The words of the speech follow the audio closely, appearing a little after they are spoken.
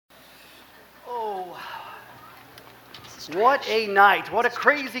What a night. What a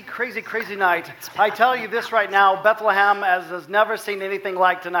crazy, crazy, crazy night. I tell you this right now, Bethlehem has never seen anything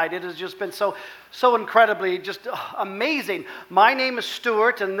like tonight. It has just been so incredibly just amazing. My name is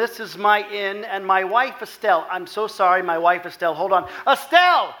Stuart, and this is my inn, and my wife, Estelle. I'm so sorry, my wife, Estelle. Hold on.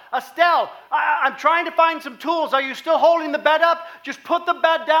 Estelle! I'm trying to find some tools. Are you still holding the bed up? Just put the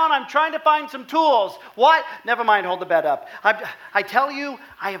bed down. I'm trying to find some tools. What? Never mind, hold the bed up. I tell you,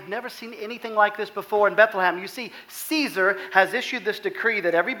 I have never seen anything like this before in Bethlehem. You see, Caesar has issued this decree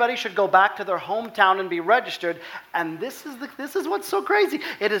that everybody should go back to their hometown and be registered, and this is what's so crazy.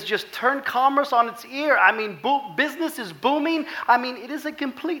 It has just turned commerce on its ear. I mean, business is booming. I mean, it is a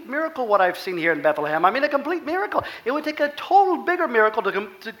complete miracle what I've seen here in Bethlehem. I mean, a complete miracle. It would take a total bigger miracle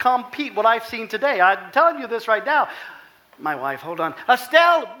to compete what I've seen today. I'm telling you this right now. My wife, hold on.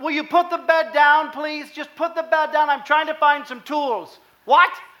 Estelle, will you put the bed down, please? Just put the bed down. I'm trying to find some tools.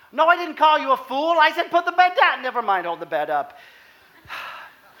 What? No, I didn't call you a fool. I said put the bed down. Never mind, hold the bed up.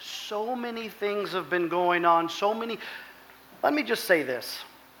 So many things have been going on. Let me just say this.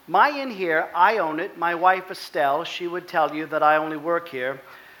 My inn here, I own it. My wife, Estelle, she would tell you that I only work here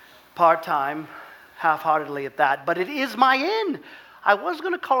part-time, half-heartedly at that. But it is my inn. I was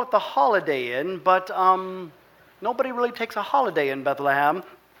going to call it the Holiday Inn, but nobody really takes a holiday in Bethlehem.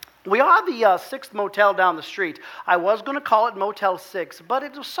 We are the sixth motel down the street. I was going to call it Motel 6, but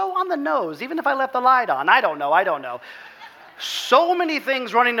it was so on the nose, even if I left the light on. I don't know. So many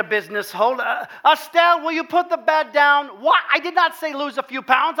things running the business. Estelle, will you put the bed down? What? I did not say lose a few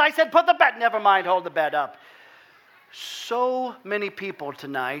pounds. I said put the bed. Never mind, hold the bed up. So many people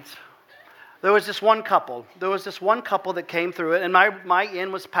tonight. There was this one couple that came through it, and my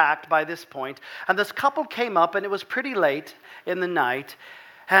inn was packed by this point. And this couple came up, and it was pretty late in the night.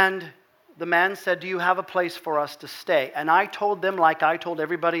 And the man said, do you have a place for us to stay? And I told them, like I told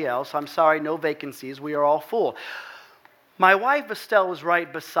everybody else, I'm sorry, no vacancies, we are all full. My wife, Estelle, was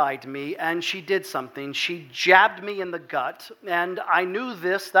right beside me, and she did something. She jabbed me in the gut, and I knew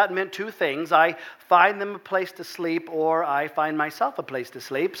that meant two things. I find them a place to sleep, or I find myself a place to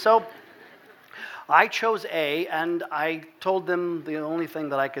sleep. So I chose A, and I told them the only thing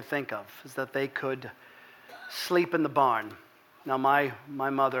that I could think of is that they could sleep in the barn. Now, my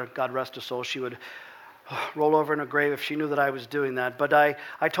mother, God rest her soul, she would roll over in her grave if she knew that I was doing that. But I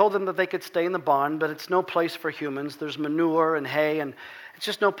told them that they could stay in the barn, but it's no place for humans. There's manure and hay, and it's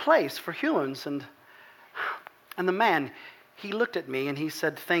just no place for humans. And the man, he looked at me and he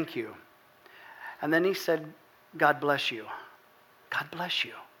said, thank you. And then he said, God bless you. God bless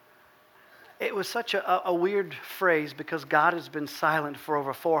you. It was such a weird phrase because God has been silent for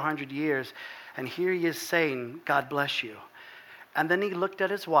over 400 years. And here he is saying, God bless you. And then he looked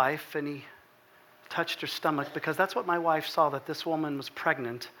at his wife and he touched her stomach because that's what my wife saw, that this woman was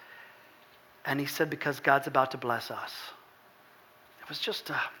pregnant. And he said, because God's about to bless us. It was just,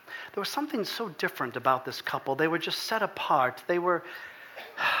 there was something so different about this couple. They were just set apart. The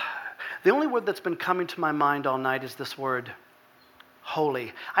only word that's been coming to my mind all night is this word,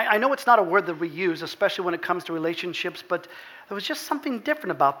 holy. I know it's not a word that we use, especially when it comes to relationships, but there was just something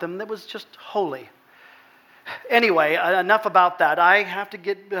different about them that was just holy. Anyway, enough about that. I have to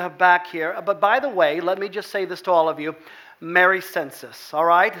get back here. But by the way, let me just say this to all of you. Merry census, all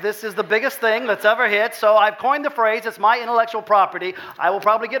right? This is the biggest thing that's ever hit, so I've coined the phrase. It's my intellectual property. I will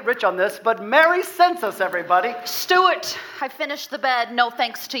probably get rich on this, but Merry census, everybody. Stuart, I finished the bed. No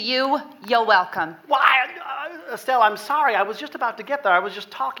thanks to you. You're welcome. Why, Estelle, I'm sorry. I was just about to get there. I was just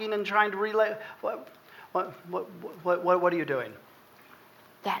talking and trying to relay. What are you doing?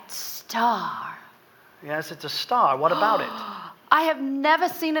 That star. Yes, it's a star. What about it? I have never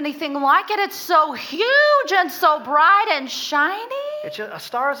seen anything like it. It's so huge and so bright and shiny. It's a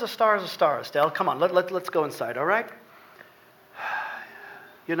star is a star is a star, Estelle. Come on, let's go inside, all right?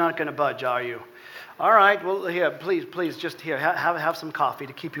 You're not going to budge, are you? All right, well, here, please, just here, have some coffee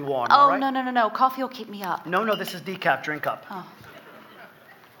to keep you warm, all right? No. Coffee will keep me up. No, this is decaf. Drink up. Oh.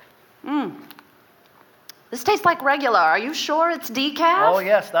 This tastes like regular. Are you sure it's decaf? Oh,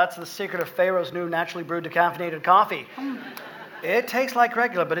 yes, that's the secret of Pharaoh's new naturally brewed decaffeinated coffee. It tastes like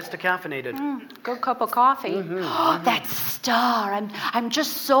regular, but it's decaffeinated. Good cup of coffee. Mm-hmm. That star. I'm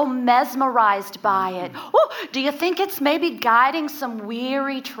just so mesmerized by it. Oh, do you think it's maybe guiding some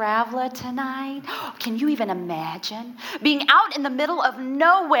weary traveler tonight? Can you even imagine being out in the middle of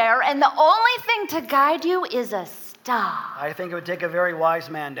nowhere and the only thing to guide you is a star? I think it would take a very wise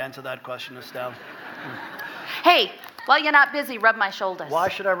man to answer that question, Estelle. Hey, while you're not busy, rub my shoulders. Why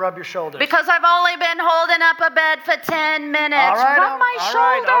should I rub your shoulders? Because I've only been holding up a bed for 10 minutes. Rub my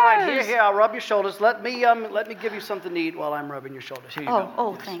shoulders. All right. Here, I'll rub your shoulders. Let me give you something to eat while I'm rubbing your shoulders. Here you go.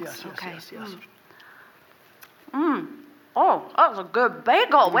 Oh, thanks. Yes, okay. Yes. Oh, that was a good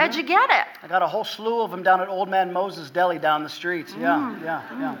bagel. Where'd you get it? I got a whole slew of them down at Old Man Moses' Deli down the streets.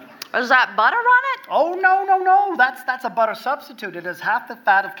 Yeah. Is that butter on it? Oh, no. That's a butter substitute. It has half the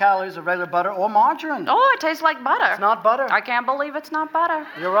fat of calories of regular butter or margarine. Oh, it tastes like butter. It's not butter. I can't believe it's not butter.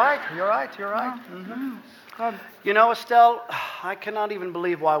 You're right. Mm-hmm. Good. You know, Estelle, I cannot even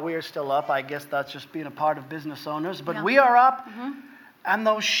believe why we are still up. I guess that's just being a part of business owners. But we are up, and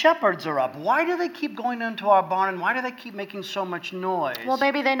those shepherds are up. Why do they keep going into our barn, and why do they keep making so much noise? Well,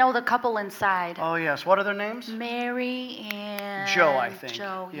 maybe they know the couple inside. Oh, yes. What are their names? Mary and Joe, I think.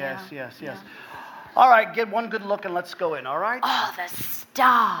 Joe, Yes. Yeah. All right, get one good look and let's go in, all right? Oh, the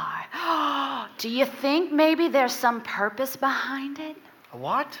star. Do you think maybe there's some purpose behind it?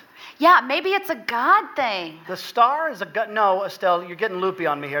 What? Yeah, maybe it's a God thing. The star is a gut. No, Estelle, you're getting loopy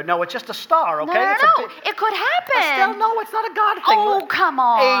on me here. No, it's just a star, okay? No. It could happen. Estelle, no, it's not a God thing. Oh, come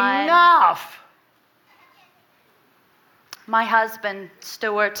on. Enough. My husband,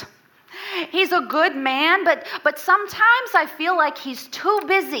 Stuart. He's a good man, but sometimes I feel like he's too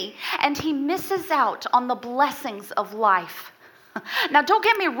busy and he misses out on the blessings of life. Now, don't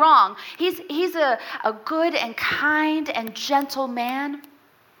get me wrong. He's a good and kind and gentle man.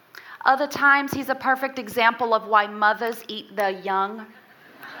 Other times, he's a perfect example of why mothers eat their young.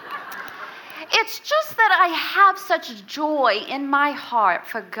 It's just that I have such joy in my heart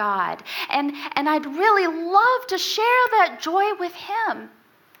for God, and I'd really love to share that joy with him,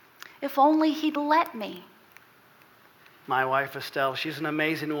 if only he'd let me. My wife, Estelle, she's an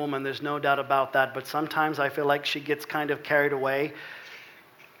amazing woman. There's no doubt about that. But sometimes I feel like she gets kind of carried away.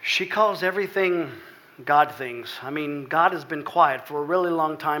 She calls everything God things. I mean, God has been quiet for a really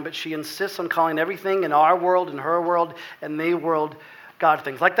long time, but she insists on calling everything in our world, in her world, and the world God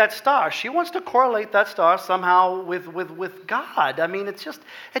things. Like that star. She wants to correlate that star somehow with God. I mean, it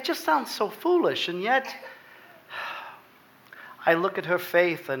just sounds so foolish. And yet, I look at her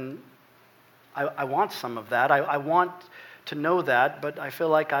faith and I want some of that. I want to know that, but I feel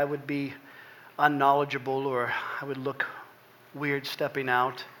like I would be unknowledgeable or I would look weird stepping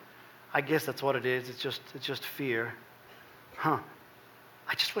out. I guess that's what it is. It's just fear.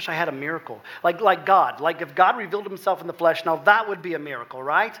 I just wish I had a miracle. Like God. Like if God revealed himself in the flesh, now that would be a miracle,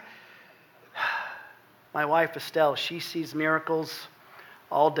 right? My wife, Estelle, she sees miracles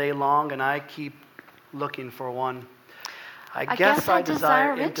all day long, and I keep looking for one. I guess I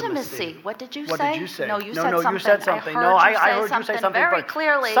desire intimacy. What did you say? What did you say? No, you said something. I heard you say something very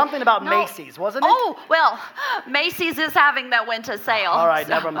clearly. Something about Macy's, wasn't it? Oh, well, Macy's is having their winter sale. All right,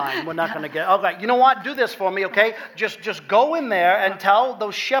 never mind. We're not going to get... Okay, you know what? Do this for me, okay? Just go in there and tell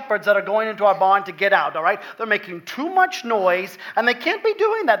those shepherds that are going into our barn to get out, all right? They're making too much noise, and they can't be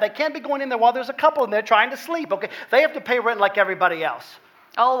doing that. They can't be going in there while there's a couple in there trying to sleep, okay? They have to pay rent like everybody else.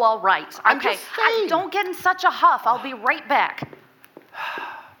 Oh, all right. I'm just saying. Don't get in such a huff. I'll be right back.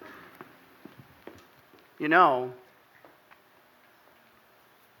 You know,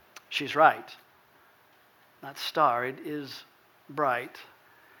 she's right. That star, it is bright.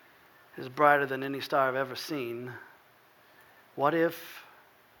 It is brighter than any star I've ever seen. What if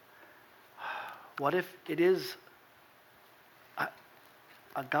it is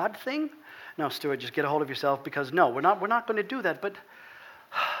a God thing? No, Stuart, just get a hold of yourself, because no, we're not going to do that. But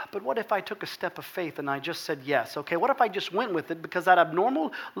what if I took a step of faith and I just said yes, okay? What if I just went with it because that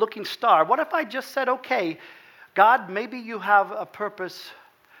abnormal looking star, what if I just said, okay, God, maybe you have a purpose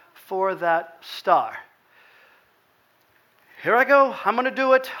for that star. Here I go. I'm going to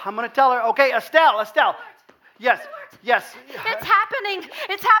do it. I'm going to tell her, okay, Estelle. Yes. It's happening.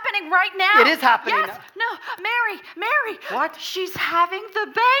 It's happening right now. It is happening. Yes. No, Mary. What? She's having the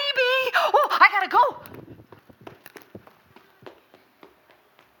baby. Oh, I got to go.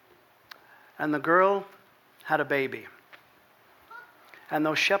 And the girl had a baby. And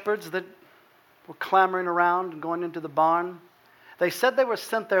those shepherds that were clamoring around and going into the barn, they said they were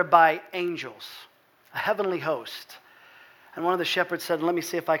sent there by angels, a heavenly host. And one of the shepherds said, let me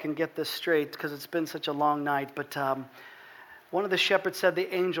see if I can get this straight because it's been such a long night. But one of the shepherds said,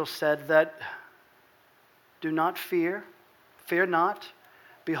 the angel said that, do not fear not.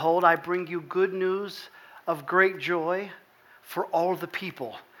 Behold, I bring you good news of great joy for all the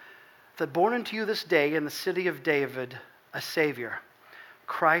people. That born unto you this day in the city of David a Savior,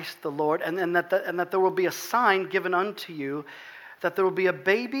 Christ the Lord, and that there will be a sign given unto you, that there will be a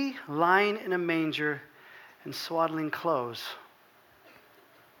baby lying in a manger in swaddling clothes.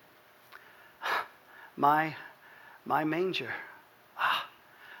 My manger.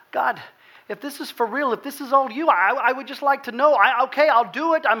 God, if this is for real, if this is all you, I would just like to know. Okay, I'll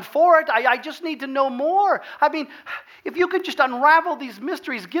do it. I'm for it. I just need to know more. I mean, if you could just unravel these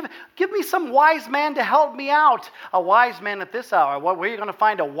mysteries, give me some wise man to help me out. A wise man at this hour. Where are you going to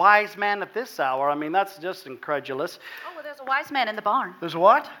find a wise man at this hour? I mean, that's just incredulous. Oh, well, there's a wise man in the barn. There's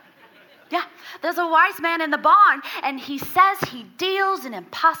what? Yeah, there's a wise man in the barn, and he says he deals in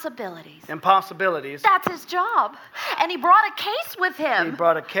impossibilities. Impossibilities? That's his job. And he brought a case with him. He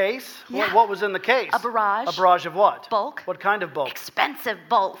brought a case? Yeah. What was in the case? A barrage. A barrage of what? Bulk. What kind of bulk? Expensive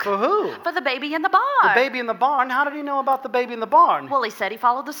bulk. For who? For the baby in the barn. The baby in the barn? How did he know about the baby in the barn? Well, he said he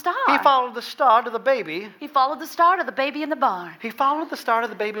followed the star. He followed the star to the baby. He followed the star to the baby in the barn. He followed the star to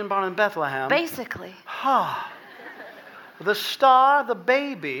the baby in the barn in Bethlehem. Basically. The star, the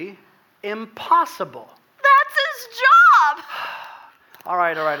baby, impossible. That's his job. All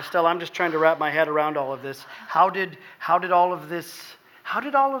right, Estelle, I'm just trying to wrap my head around all of this. How did all of this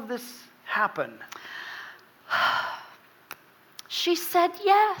happen? She said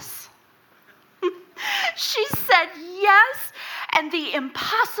yes. She said yes, and the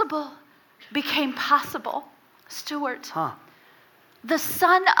impossible became possible. Stuart, the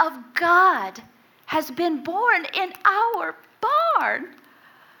Son of God has been born in our barn.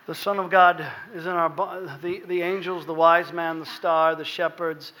 The Son of God is in our barn. The angels, the wise man, the star, the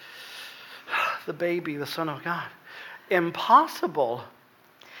shepherds, the baby, the Son of God. Impossible.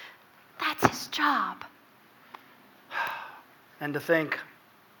 That's his job. And to think,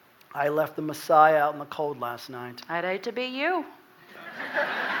 I left the Messiah out in the cold last night. I'd hate to be you.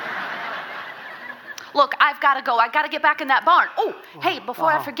 Look, I've got to go. I've got to get back in that barn. Oh, hey, before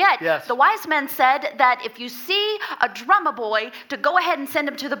I forget, yes. The wise men said that if you see a drummer boy, to go ahead and send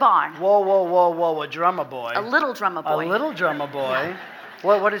him to the barn. Whoa, a drummer boy. A little drummer boy. A little drummer boy?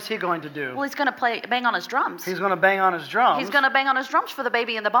 What is he going to do? Well, he's going to bang on his drums. He's going to bang on his drums? He's going to bang on his drums for the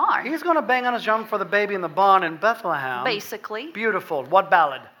baby in the barn. He's going to bang on his drum for the baby in the barn in Bethlehem? Basically. Beautiful. What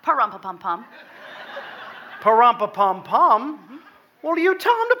ballad? Pa-rum-pa-pum-pum. Pa-rum-pa-pum-pum? Well, you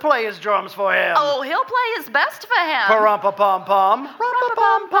tell him to play his drums for him. Oh, he'll play his best for him. Pa-rum-pa-pum-pum.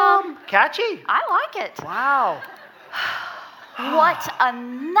 Rum-pa-pum-pum. Catchy. I like it. Wow. What a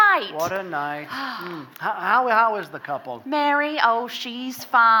night. What a night. How is the couple? Mary, oh, she's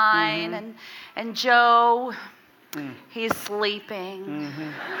fine. Mm-hmm. And Joe, he's sleeping. Mm-hmm.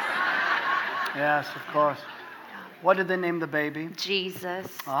 Yes, of course. What did they name the baby? Jesus.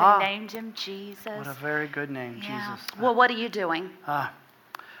 They named him Jesus. What a very good name, yeah. Jesus. Well, what are you doing?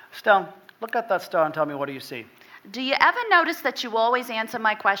 Estelle, look at that star and tell me, what do you see? Do you ever notice that you always answer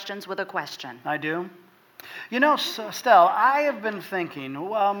my questions with a question? I do. You know, Estelle, I have been thinking,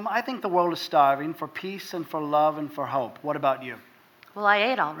 I think the world is starving for peace and for love and for hope. What about you? Well, I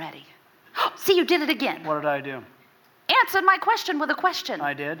ate already. See, you did it again. What did I do? Answered my question with a question.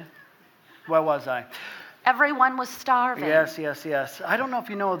 I did? Where was I? Everyone was starving. Yes. I don't know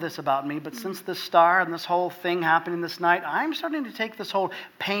if you know this about me, but since this star and this whole thing happening this night, I'm starting to take this whole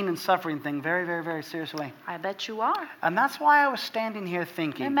pain and suffering thing very, very, very seriously. I bet you are. And that's why I was standing here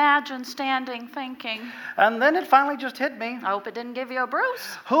thinking. Imagine standing thinking. And then it finally just hit me. I hope it didn't give you a bruise.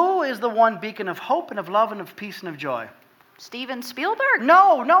 Who is the one beacon of hope and of love and of peace and of joy? Steven Spielberg?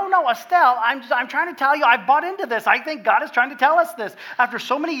 No, Estelle, I'm trying to tell you, I've bought into this. I think God is trying to tell us this. After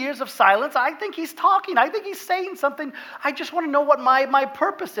so many years of silence, I think he's talking. I think he's saying something. I just want to know what my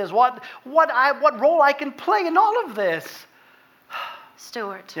purpose is, what role I can play in all of this.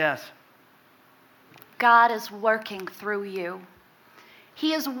 Stuart. Yes. God is working through you.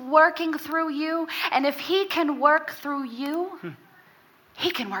 He is working through you, and if he can work through you,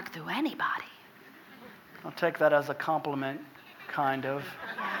 he can work through anybody. I'll take that as a compliment, kind of.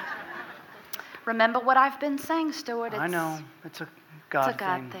 Remember what I've been saying, Stuart. I know. It's a God thing. It's a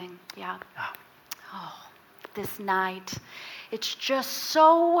God thing, yeah. Oh, this night, it's just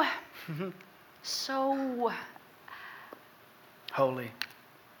so holy.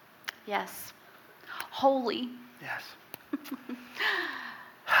 Yes. Holy. Yes.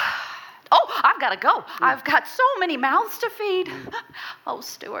 Oh, I've got to go. I've got so many mouths to feed. Oh,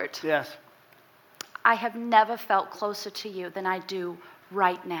 Stuart. Yes. I have never felt closer to you than I do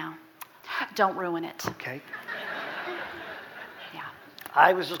right now. Don't ruin it. Okay. Yeah.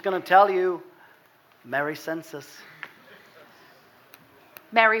 I was just going to tell you, Merry Census.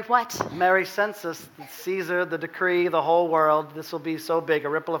 Merry what? Merry Census. Caesar, the decree, the whole world. This will be so big. A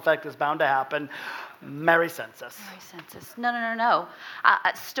ripple effect is bound to happen. Merry Census. Merry Census. No.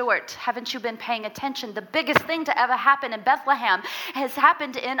 Stuart, haven't you been paying attention? The biggest thing to ever happen in Bethlehem has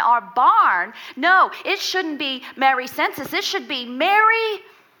happened in our barn. No, it shouldn't be Merry Census. It should be Merry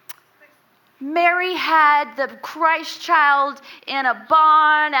Mary had the Christ child in a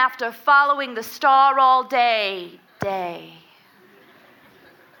barn after following the star all day.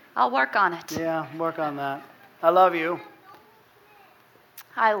 I'll work on it. Yeah, work on that. I love you.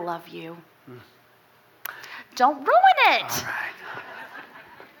 I love you. Don't ruin it. All right.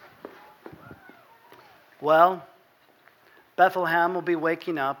 Well, Bethlehem will be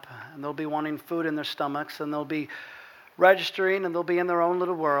waking up, and they'll be wanting food in their stomachs, and they'll be registering, and they'll be in their own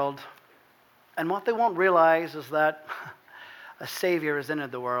little world. And what they won't realize is that a Savior has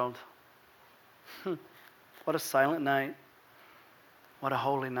entered the world. What a silent night. What a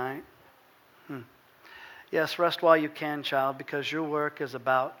holy night. Yes, rest while you can, child, because your work is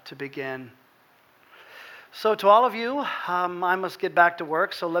about to begin. So to all of you, I must get back to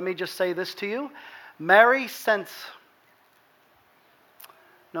work, so let me just say this to you. Merry sense.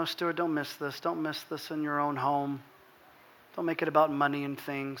 No, Stuart, don't miss this. Don't miss this in your own home. Don't make it about money and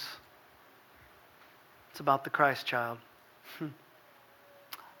things. It's about the Christ child. Yes.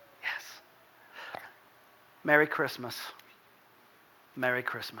 Merry Christmas. Merry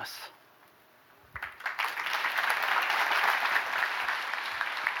Christmas.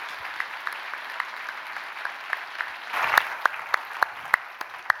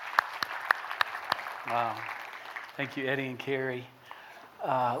 Wow. Thank you, Eddie and Carrie.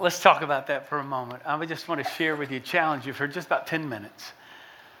 Let's talk about that for a moment. I just want to share with you, challenge you for just about 10 minutes.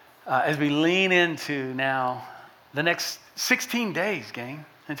 As we lean into now the next 16 days, gang,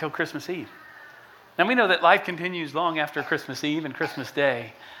 until Christmas Eve. Now, we know that life continues long after Christmas Eve and Christmas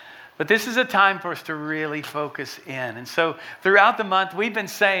Day, but this is a time for us to really focus in. And so throughout the month, we've been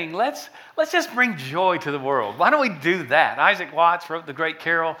saying, let's just bring joy to the world. Why don't we do that? Isaac Watts wrote the great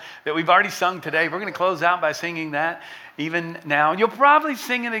carol that we've already sung today. We're going to close out by singing that even now. You'll probably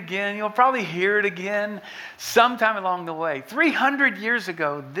sing it again. You'll probably hear it again sometime along the way. 300 years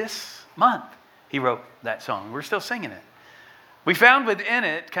ago this month, he wrote that song. We're still singing it. We found within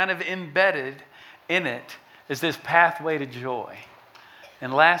it, kind of embedded in it, is this pathway to joy.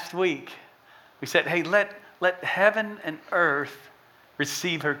 And last week, we said, hey, let heaven and earth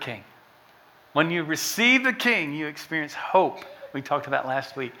receive her King. When you receive the King, you experience hope. We talked about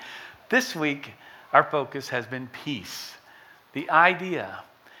last week. This week, our focus has been peace. The idea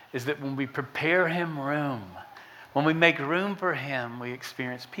is that when we prepare him room, when we make room for him, we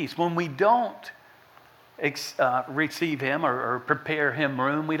experience peace. When we don't receive him or prepare him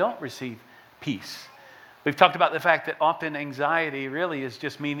room, we don't receive peace. We've talked about the fact that often anxiety really is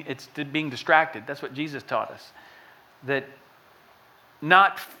just it's being distracted. That's what Jesus taught us. That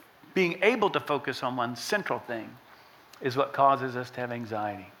not being able to focus on one central thing is what causes us to have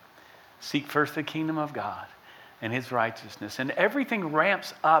anxiety. Seek first the kingdom of God and his righteousness. And everything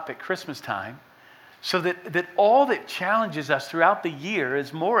ramps up at Christmas time so that all that challenges us throughout the year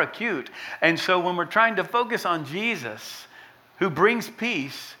is more acute. And so when we're trying to focus on Jesus, who brings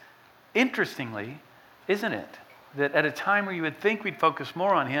peace, interestingly, isn't it? That at a time where you would think we'd focus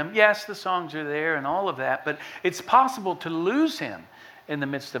more on him, yes, the songs are there and all of that, but it's possible to lose him in the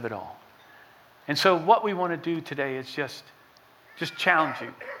midst of it all. And so what we want to do today is just challenge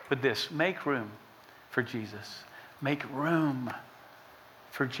you with this. Make room for Jesus. Make room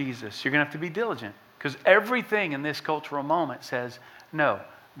for Jesus. You're going to have to be diligent because everything in this cultural moment says, no,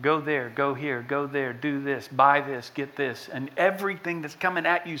 go there, go here, go there, do this, buy this, get this. And everything that's coming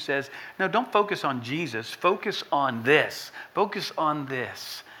at you says, no, don't focus on Jesus. Focus on this. Focus on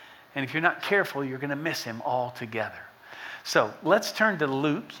this. And if you're not careful, you're going to miss him altogether. So let's turn to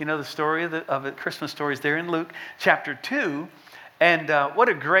Luke. You know the story of the Christmas stories there in Luke chapter 2. And what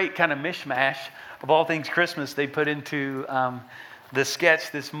a great kind of mishmash of all things Christmas they put into the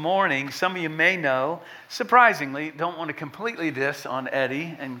sketch this morning. Some of you may know, surprisingly, don't want to completely diss on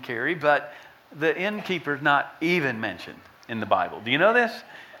Eddie and Carrie, but the innkeeper's not even mentioned in the Bible. Do you know this?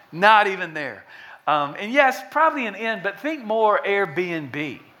 Not even there. And yes, probably an inn, but think more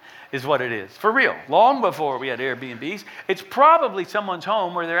Airbnb is what it is. For real. Long before we had Airbnbs, it's probably someone's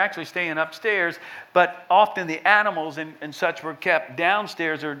home where they're actually staying upstairs, but often the animals and such were kept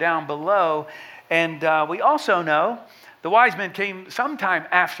downstairs or down below. And we also know the wise men came sometime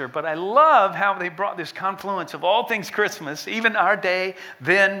after, but I love how they brought this confluence of all things Christmas, even our day,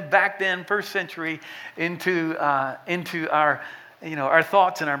 back then, first century, into our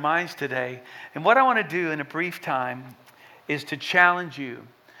thoughts and our minds today. And what I want to do in a brief time is to challenge you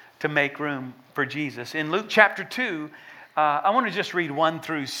to make room for Jesus. In Luke chapter 2, I want to just read 1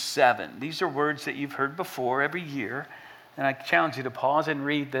 through 7. These are words that you've heard before every year, and I challenge you to pause and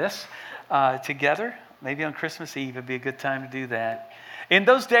read this together. Maybe on Christmas Eve would be a good time to do that. In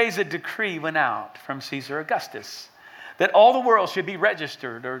those days, a decree went out from Caesar Augustus that all the world should be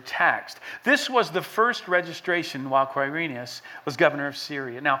registered or taxed. This was the first registration while Quirinius was governor of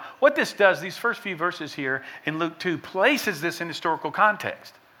Syria. Now, what this does, these first few verses here in Luke 2, places this in historical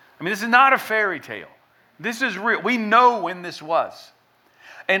context. I mean, this is not a fairy tale. This is real. We know when this was.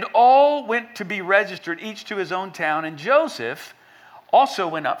 And all went to be registered, each to his own town. And Joseph also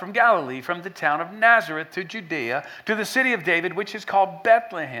went up from Galilee, from the town of Nazareth to Judea, to the city of David, which is called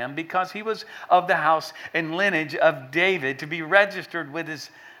Bethlehem, because he was of the house and lineage of David, to be registered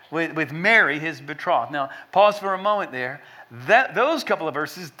with Mary, his betrothed. Now, pause for a moment there. Those couple of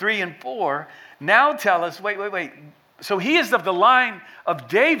verses, 3 and 4, now tell us, wait. So he is of the line of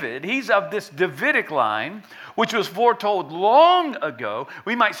David. He's of this Davidic line, which was foretold long ago.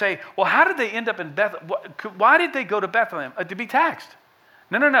 We might say, well, how did they end up in Bethlehem? Why did they go to Bethlehem? To be taxed.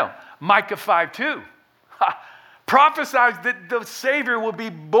 No. Micah 5:2 prophesies that the Savior will be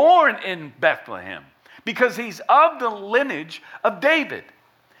born in Bethlehem because he's of the lineage of David.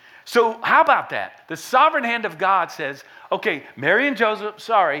 So how about that? The sovereign hand of God says, okay, Mary and Joseph,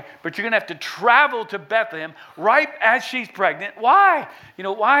 sorry, but you're going to have to travel to Bethlehem right as she's pregnant. Why? You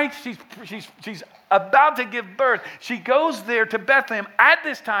know, why? She's about to give birth. She goes there to Bethlehem at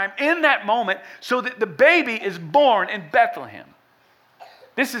this time, in that moment, so that the baby is born in Bethlehem.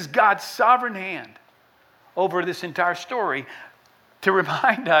 This is God's sovereign hand over this entire story to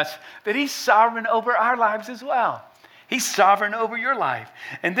remind us that he's sovereign over our lives as well. He's sovereign over your life.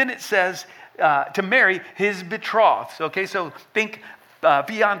 And then it says to Mary, his betrothed. Okay, so think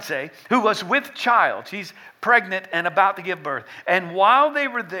fiance, who was with child. She's pregnant and about to give birth. And while they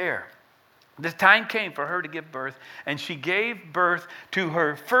were there, the time came for her to give birth, and she gave birth to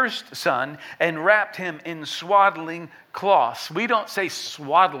her first son and wrapped him in swaddling cloths. We don't say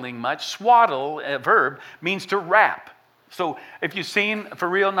swaddling much. Swaddle, a verb, means to wrap. So if you've seen, for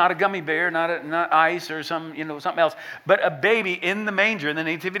real, not a gummy bear, not ice or something else, but a baby in the manger in the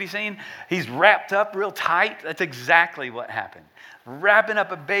nativity scene, he's wrapped up real tight. That's exactly what happened. Wrapping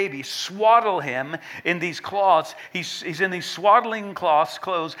up a baby, swaddle him in these cloths. He's in these swaddling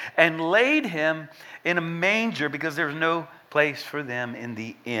clothes, and laid him in a manger because there's no place for them in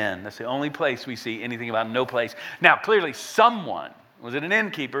the inn. That's the only place we see anything about no place. Now, clearly someone, was it an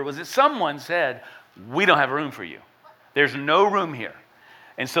innkeeper? Was it someone said, we don't have room for you. There's no room here.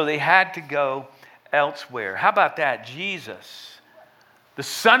 And so they had to go elsewhere. How about that? Jesus, the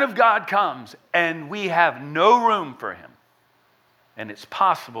Son of God, comes and we have no room for him. And it's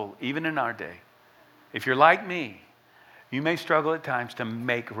possible, even in our day, if you're like me, you may struggle at times to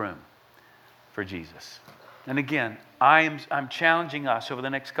make room for Jesus. And again, I'm challenging us over the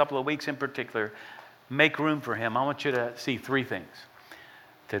next couple of weeks in particular, make room for him. I want you to see 3 things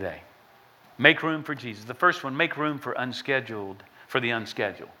today. Make room for Jesus. The first one, make room for the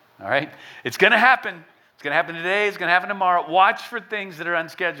unscheduled. All right? It's going to happen. It's going to happen today. It's going to happen tomorrow. Watch for things that are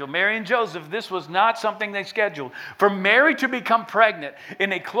unscheduled. Mary and Joseph, this was not something they scheduled. For Mary to become pregnant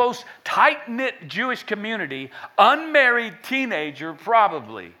in a close, tight-knit Jewish community, unmarried teenager,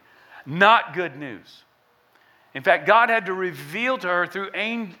 probably not good news. In fact, God had to reveal to her through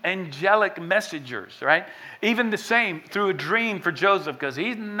angelic messengers, right? Even the same through a dream for Joseph, because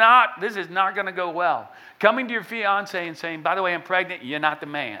this is not going to go well. Coming to your fiance and saying, by the way, I'm pregnant, you're not the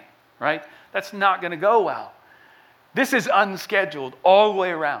man, right? That's not going to go well. This is unscheduled all the way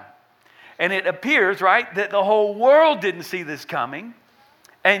around. And it appears, right, that the whole world didn't see this coming.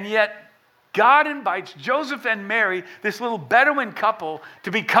 And yet, God invites Joseph and Mary, this little Bedouin couple,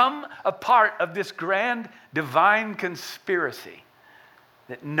 to become a part of this grand divine conspiracy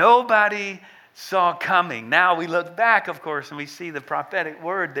that nobody saw coming. Now we look back, of course, and we see the prophetic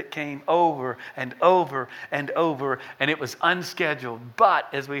word that came over and over and over, and it was unscheduled. But,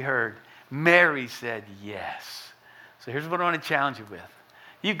 as we heard, Mary said yes. So here's what I want to challenge you with.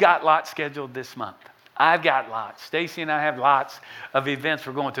 You've got lots scheduled this month. I've got lots. Stacy and I have lots of events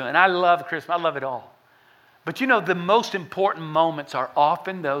we're going to. And I love Christmas. I love it all. But you know, the most important moments are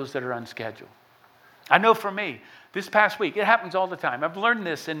often those that are unscheduled. I know for me, this past week, it happens all the time. I've learned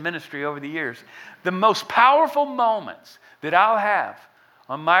this in ministry over the years. The most powerful moments that I'll have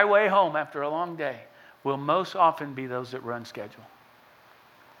on my way home after a long day will most often be those that were unscheduled.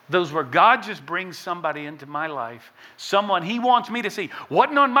 Those where God just brings somebody into my life, someone he wants me to see.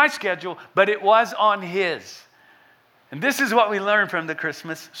 Wasn't on my schedule, but it was on his. And this is what we learn from the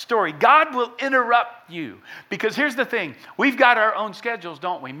Christmas story. God will interrupt you. Because here's the thing. We've got our own schedules,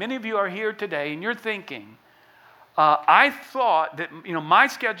 don't we? Many of you are here today and you're thinking, I thought that, my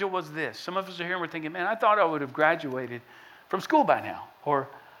schedule was this. Some of us are here and we're thinking, man, I thought I would have graduated from school by now. Or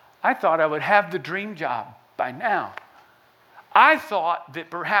I thought I would have the dream job by now. I thought that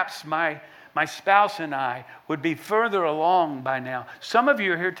perhaps my my spouse and I would be further along by now. Some of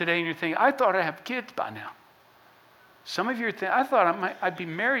you are here today and you're thinking, I thought I'd have kids by now. Some of you are thinking, I thought I'd be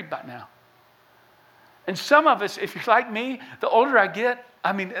married by now. And some of us, if you're like me, the older I get,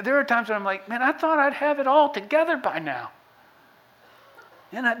 there are times when I'm like, man, I thought I'd have it all together by now.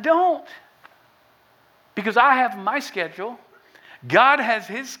 And I don't. Because I have my schedule. God has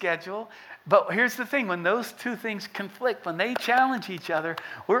his schedule. But here's the thing, when those two things conflict, when they challenge each other,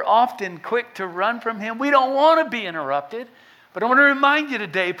 we're often quick to run from him. We don't want to be interrupted. But I want to remind you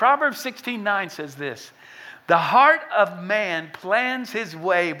today, Proverbs 16:9 says this, the heart of man plans his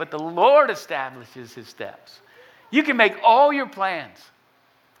way, but the Lord establishes his steps. You can make all your plans.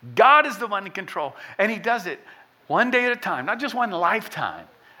 God is the one in control. And he does it one day at a time, not just one lifetime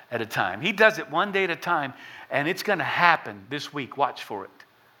at a time. He does it one day at a time, and it's going to happen this week. Watch for it.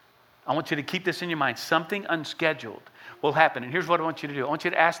 I want you to keep this in your mind. Something unscheduled will happen. And here's what I want you to do. I want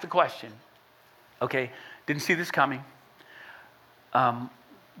you to ask the question. Okay, didn't see this coming.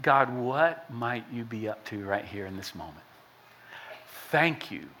 God, what might you be up to right here in this moment?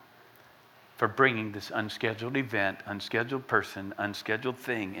 Thank you for bringing this unscheduled event, unscheduled person, unscheduled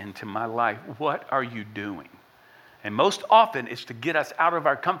thing into my life. What are you doing? And most often it's to get us out of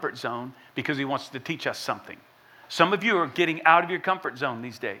our comfort zone because he wants to teach us something. Some of you are getting out of your comfort zone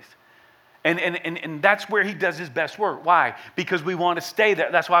these days. And that's where he does his best work. Why? Because we want to stay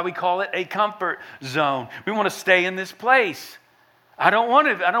there. That's why we call it a comfort zone. We want to stay in this place. I don't want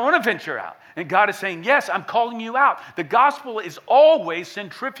to venture out. And God is saying, yes, I'm calling you out. The gospel is always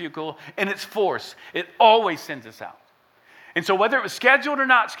centrifugal in its force. It always sends us out. And so whether it was scheduled or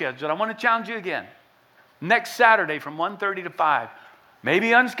not scheduled, I want to challenge you again. Next Saturday from 1:30 to 5,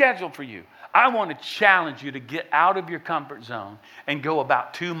 maybe unscheduled for you. I want to challenge you to get out of your comfort zone and go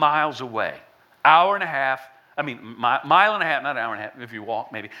about 2 miles away. Mile and a half, not an hour and a half if you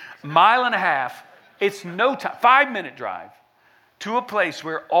walk maybe. Mile and a half, it's no time, 5-minute drive to a place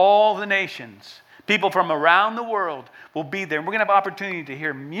where all the nations, people from around the world will be there. And we're going to have opportunity to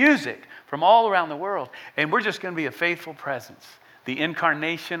hear music from all around the world. And we're just going to be a faithful presence. The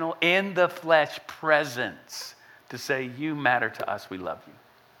incarnational, in the flesh presence to say, you matter to us, we love you.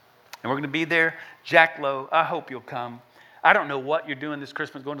 And we're going to be there. Jack Lowe, I hope you'll come. I don't know what you're doing this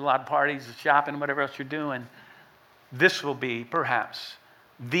Christmas, going to a lot of parties, shopping, whatever else you're doing. This will be perhaps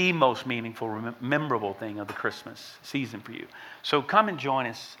the most meaningful, memorable thing of the Christmas season for you. So come and join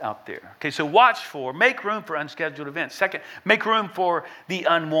us out there. Okay, so make room for unscheduled events. Second, make room for the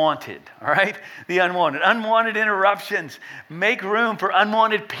unwanted, all right? The unwanted interruptions. Make room for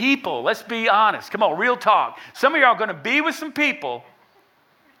unwanted people. Let's be honest. Come on, real talk. Some of y'all are going to be with some people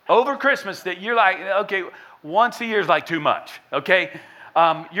over Christmas that you're like, okay, once a year is like too much, okay?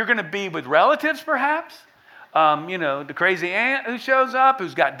 You're going to be with relatives perhaps. The crazy aunt who shows up,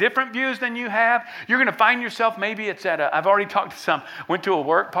 who's got different views than you have. You're going to find yourself, maybe it's I've already talked to some, went to a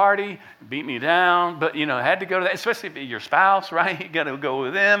work party, beat me down, but, had to go to that, especially if your spouse, right? You got to go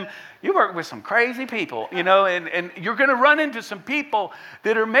with them. You work with some crazy people, and you're going to run into some people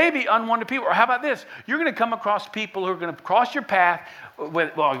that are maybe unwanted people. Or how about this? You're going to come across people who are going to cross your path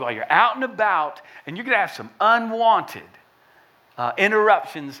while you're out and about, and you're going to have some unwanted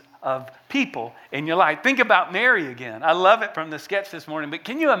interruptions of people in your life. Think about Mary again. I love it from the sketch this morning. But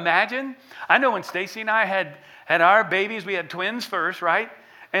can you imagine? I know when Stacy and I had our babies, we had twins first, right?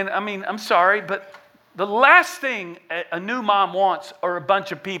 And I'm sorry, but the last thing a new mom wants are a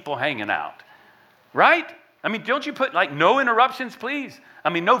bunch of people hanging out, right? Don't you put no interruptions, please?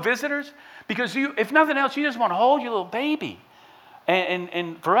 No visitors? Because if nothing else, you just want to hold your little baby.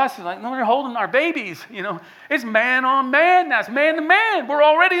 And for us, it's like, no, we're holding our babies. It's man on man now. It's man to man. We're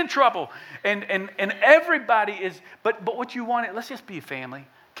already in trouble. And everybody is, but what you want, let's just be a family.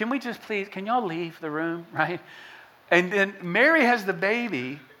 Can we just please, can y'all leave the room, right? And then Mary has the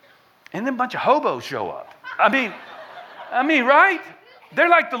baby, and then a bunch of hobos show up. Right? They're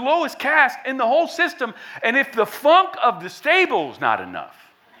like the lowest caste in the whole system. And if the funk of the stable's not enough,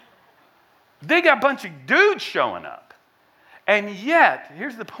 they got a bunch of dudes showing up. And yet,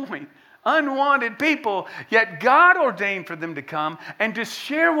 here's the point, unwanted people, yet God ordained for them to come and to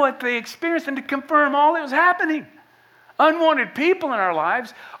share what they experienced and to confirm all that was happening. Unwanted people in our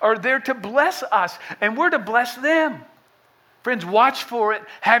lives are there to bless us, and we're to bless them. Friends, watch for it.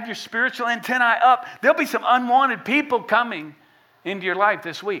 Have your spiritual antennae up. There'll be some unwanted people coming into your life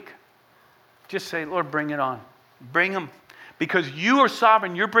this week. Just say, Lord, bring it on. Bring them. Because you are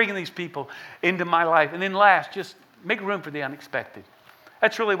sovereign. You're bringing these people into my life. And then last, just make room for the unexpected.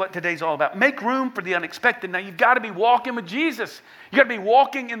 That's really what today's all about. Make room for the unexpected. Now, you've got to be walking with Jesus. You've got to be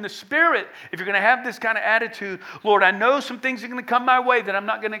walking in the Spirit. If you're going to have this kind of attitude, Lord, I know some things are going to come my way that I'm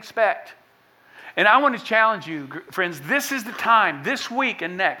not going to expect. And I want to challenge you, friends, this is the time, this week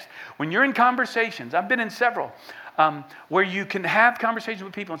and next, when you're in conversations, I've been in several, where you can have conversations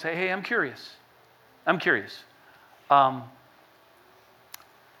with people and say, hey, I'm curious. Are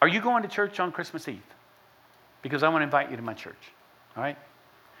you going to church on Christmas Eve? Because I want to invite you to my church, all right?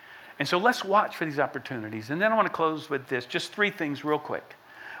 And so let's watch for these opportunities. And then I want to close with this, just 3 things real quick.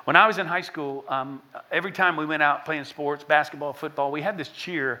 When I was in high school, every time we went out playing sports, basketball, football, we had this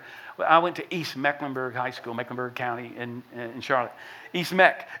cheer. I went to East Mecklenburg High School, Mecklenburg County in Charlotte, East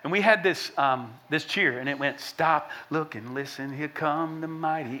Meck. And we had this cheer, and it went, stop, look, and listen, here come the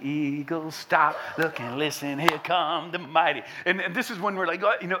mighty eagles. Stop, look, and listen, here come the mighty. And this is when we're like,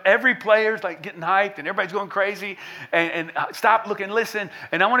 every player's like getting hyped, and everybody's going crazy. And stop, look, and listen.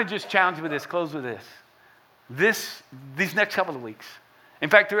 And I want to just challenge you with this, close with this. These next couple of weeks, in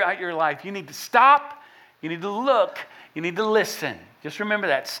fact, throughout your life, you need to stop, you need to look, you need to listen. Just remember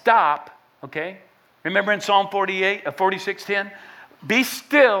that. Stop, okay? Remember in Psalm 46:10? Be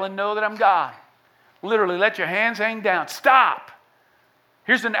still and know that I'm God. Literally, let your hands hang down. Stop.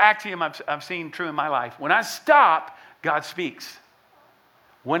 Here's an axiom I've seen true in my life. When I stop, God speaks.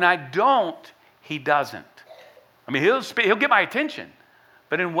 When I don't, He doesn't. I mean, He'll get my attention,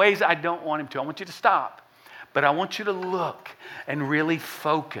 but in ways I don't want Him to. I want you to stop. But I want you to look and really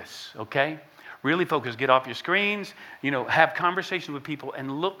focus, okay? Really focus. Get off your screens, have conversations with people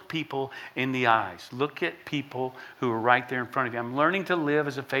and look people in the eyes. Look at people who are right there in front of you. I'm learning to live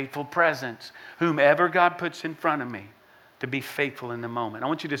as a faithful presence, whomever God puts in front of me, to be faithful in the moment. I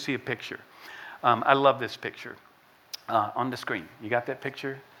want you to see a picture. I love this picture on the screen. You got that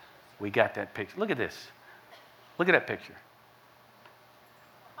picture? We got that picture. Look at this. Look at that picture.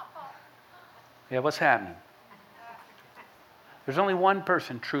 Yeah, what's happening? There's only one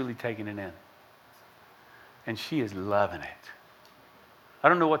person truly taking it in. And she is loving it. I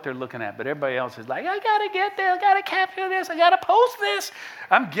don't know what they're looking at, but everybody else is like, I got to get there. I got to capture this. I got to post this.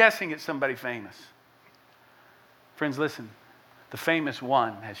 I'm guessing it's somebody famous. Friends, listen. The famous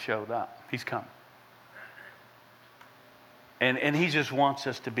one has showed up. He's come. And He just wants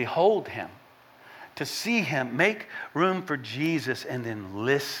us to behold Him, to see Him, make room for Jesus, and then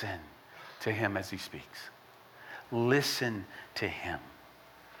listen to Him as He speaks. Listen to Him.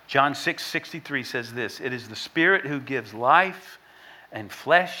 John 6:63 says this, it is the Spirit who gives life, and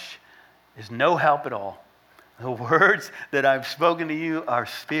flesh is no help at all. The words that I've spoken to you are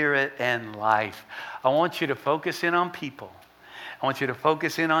spirit and life. I want you to focus in on people. I want you to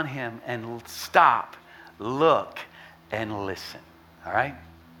focus in on Him and stop, look, and listen. All right?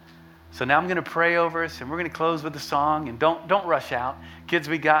 So now I'm going to pray over us, and we're going to close with a song. And don't rush out. Kids,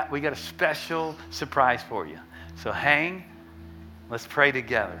 we got a special surprise for you. So hang. Let's pray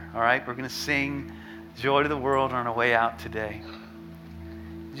together, all right? We're going to sing Joy to the World on our way out today.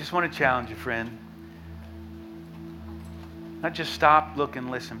 I just want to challenge you, friend. Not just stop, look, and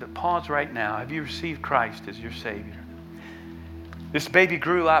listen, but pause right now. Have you received Christ as your Savior? This baby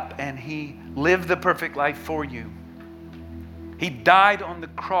grew up and he lived the perfect life for you. He died on the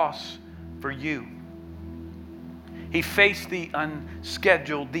cross for you. He faced the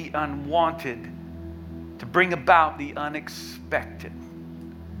unscheduled, the unwanted, to bring about the unexpected.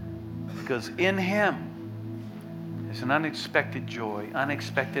 Because in Him is an unexpected joy,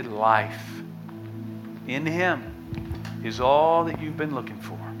 unexpected life. In Him is all that you've been looking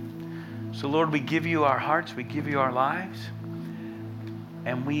for. So Lord, we give you our hearts, we give you our lives,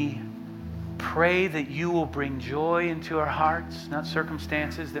 and we pray that you will bring joy into our hearts, not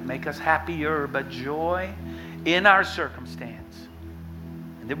circumstances that make us happier, but joy in our circumstance.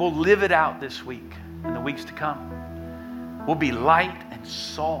 And that we'll live it out this week. In the weeks to come, we'll be light and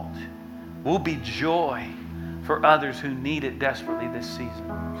salt. We'll be joy for others who need it desperately this season.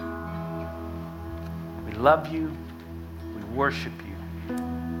 We love you. We worship you.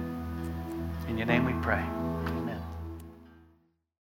 In your name we pray.